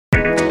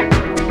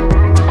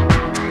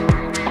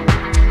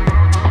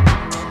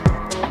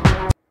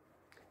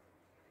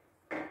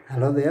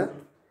Hello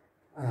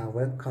there,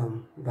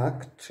 welcome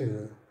back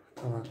to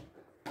our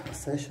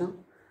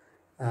session.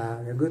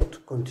 We're going to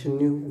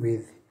continue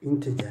with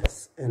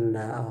integers, and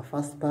our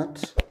first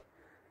part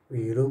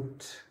we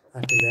looked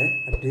at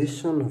the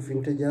addition of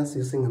integers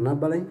using a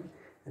number line,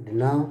 and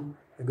now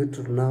we're going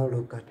to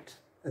look at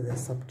the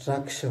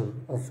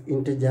subtraction of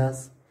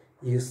integers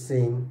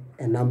using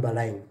a number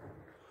line.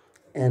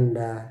 And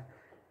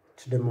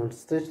to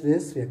demonstrate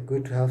this, we are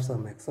going to have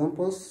some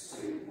examples.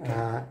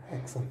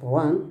 Example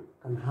 1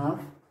 can have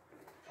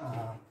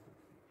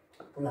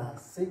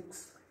plus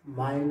 6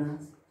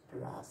 minus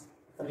plus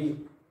 3.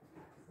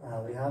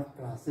 We have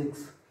plus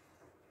 6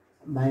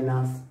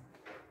 minus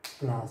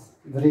plus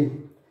 3.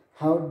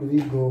 How do we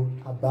go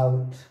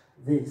about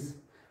this?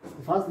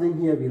 The first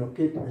thing here, we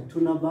locate the two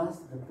numbers,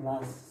 the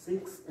plus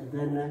 6 and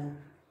then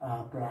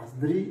plus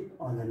 3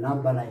 on the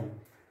number line.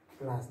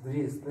 Plus 3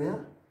 is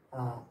there,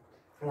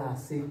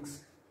 plus 6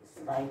 is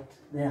right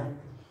there.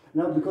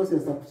 Now, because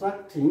we're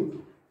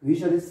subtracting, we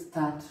usually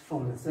start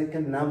from the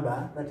second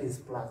number, that is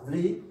plus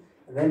 3,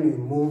 and then we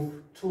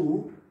move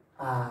to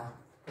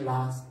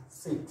plus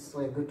 6. So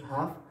we're going to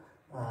have,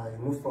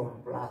 we move from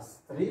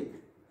plus 3,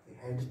 we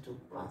head to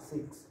plus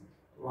 6.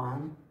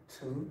 1,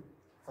 2,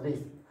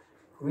 3.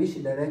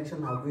 Which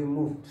direction have we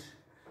moved?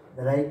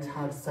 The right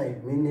hand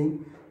side,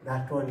 meaning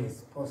that one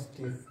is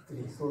positive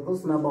 3. So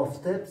those number of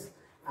steps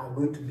are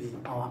going to be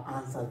our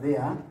answer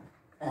there,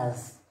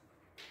 as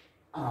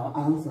our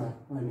answer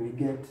when we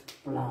get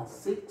plus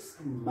 6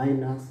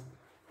 minus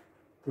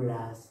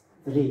plus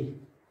 3.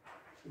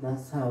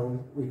 That's how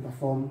we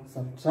perform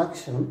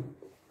subtraction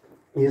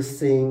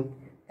using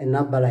a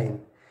number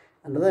line.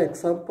 Another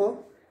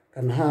example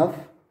can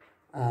have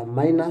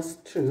minus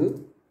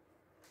 2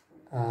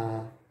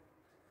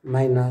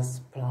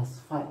 minus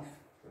plus 5.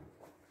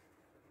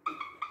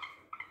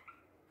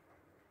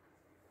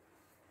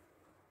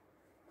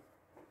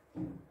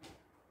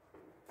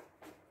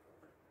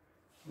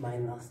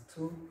 Minus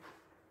 2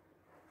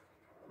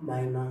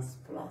 minus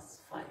plus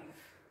 5.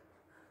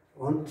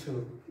 We want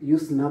to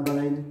use number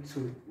line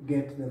to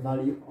get the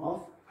value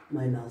of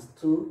minus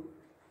 2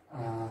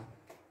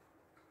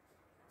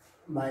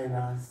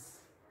 minus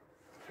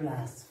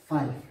plus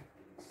 5.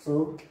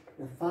 So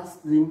the first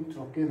thing to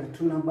locate the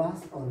two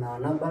numbers on our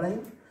number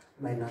line,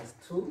 minus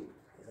 2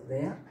 is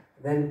there,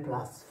 then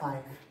plus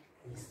 5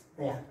 is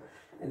there.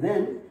 And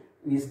then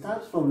we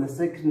start from the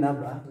second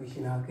number, which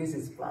in our case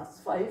is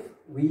plus 5.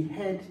 We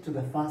head to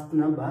the first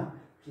number,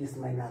 which is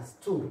minus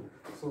 2.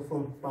 So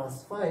from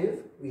plus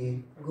 5,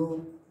 we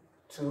go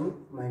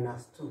to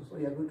minus 2. So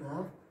we are going to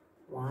have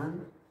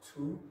 1,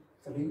 2,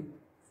 3,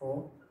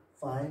 4,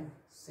 5,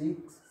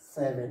 6,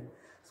 7.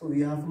 So we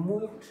have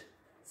moved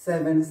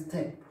 7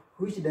 steps.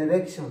 Which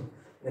direction?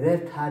 The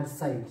left hand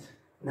side.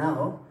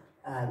 Now,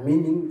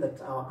 meaning that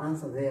our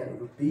answer there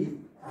will be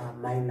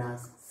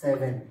minus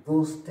 7.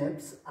 Those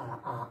steps are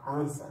our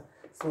answer.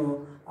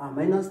 So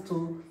minus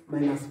 2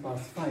 minus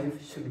plus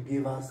 5 should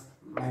give us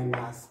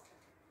minus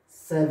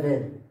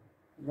 7.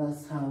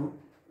 That's how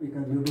we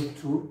can be able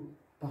to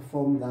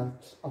perform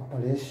that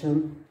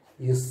operation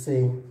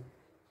using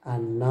a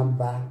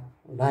number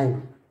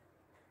line.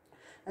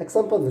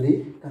 Example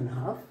 3 can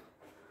have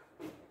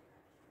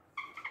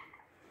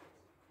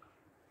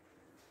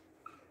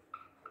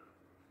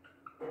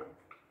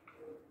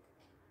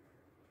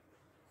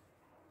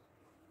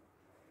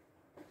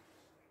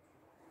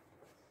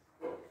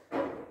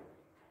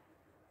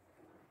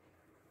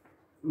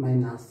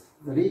minus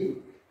 3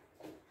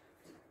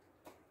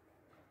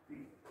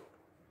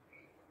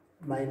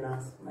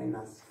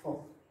 minus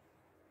 4.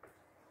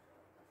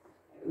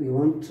 We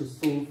want to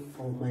solve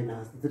for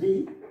minus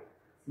 3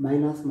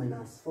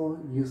 minus 4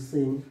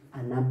 using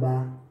a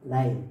number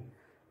line.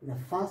 The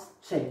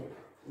first check,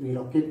 we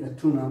locate the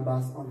two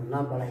numbers on the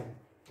number line,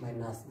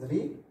 minus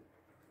 3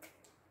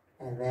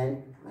 and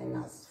then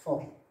minus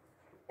 4.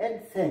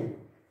 And then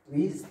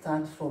we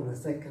start from the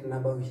second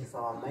number, which is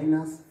our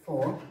minus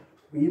 4.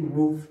 We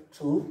move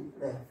to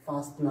the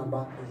first number,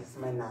 which is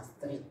minus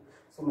 3.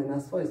 So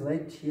minus 4 is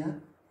right here.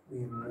 We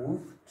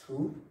move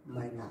to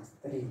minus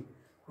 3.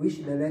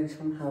 Which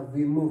direction have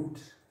we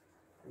moved?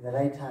 The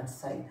right hand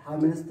side. How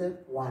many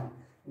steps? 1.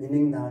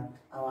 Meaning that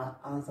our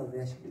answer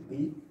there should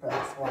be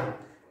plus 1.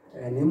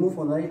 When you move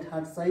on the right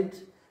hand side,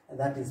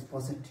 that is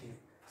positive.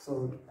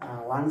 So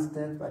 1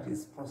 step, that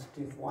is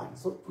positive 1.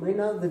 So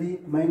minus 3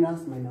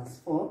 minus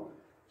 4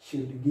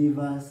 should give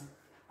us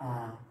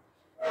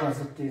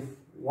positive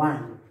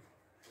 1.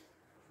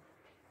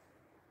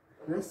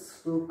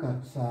 Let's look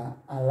at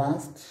a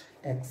last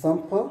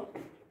example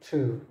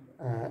to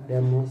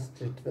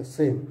demonstrate the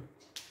same.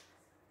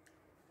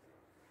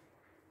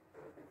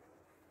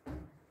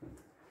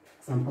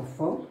 Example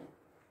 4.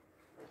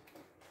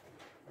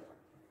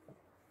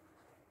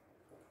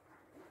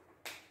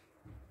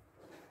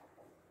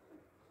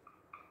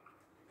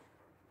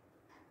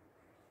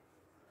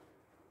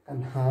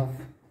 Can have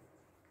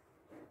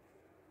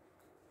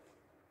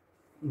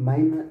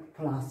minus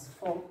plus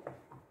 4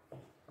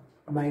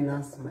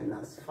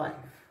 minus 5.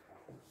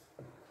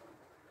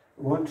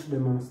 want to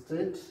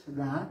demonstrate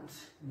that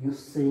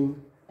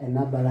using a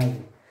number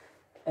line.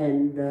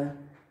 And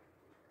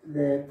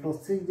the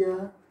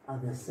procedure are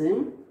the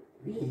same.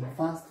 We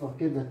first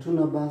locate the two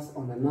numbers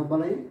on the number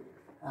line,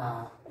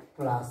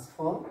 plus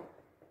 4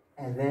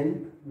 and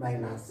then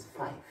minus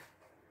 5.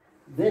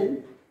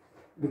 Then,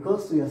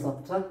 because we are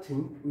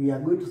subtracting, we are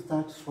going to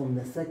start from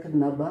the second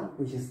number,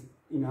 which is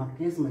in our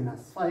case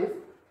minus 5.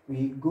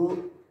 We go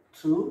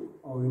to,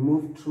 or we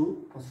move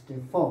to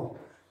positive 4.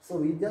 So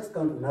we just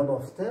count the number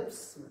of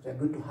steps that we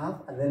are going to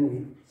have, and then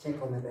we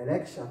check on the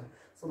direction.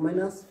 So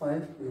minus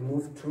 5, we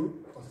move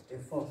to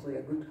positive 4. So we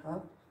are going to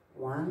have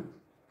 1,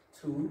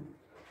 2,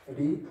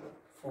 3,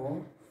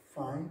 4,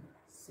 5,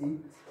 6,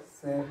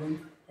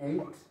 7,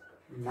 8,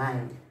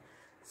 9.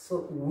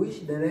 So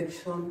which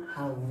direction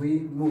have we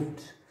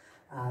moved?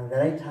 The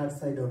right hand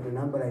side of the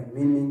number line,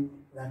 meaning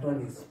that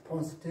one is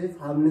positive.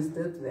 How many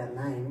steps? There are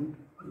 9.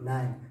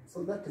 9.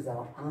 So that is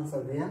our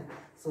answer there.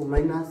 So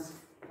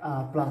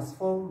plus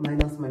 4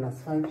 minus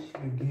 5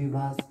 should give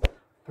us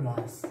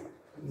plus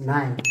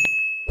 9.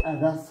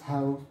 And that's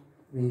how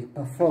we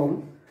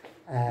perform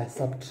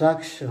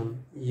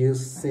subtraction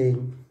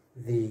using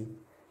the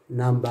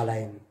number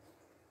line.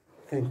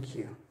 Thank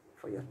you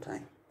for your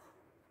time.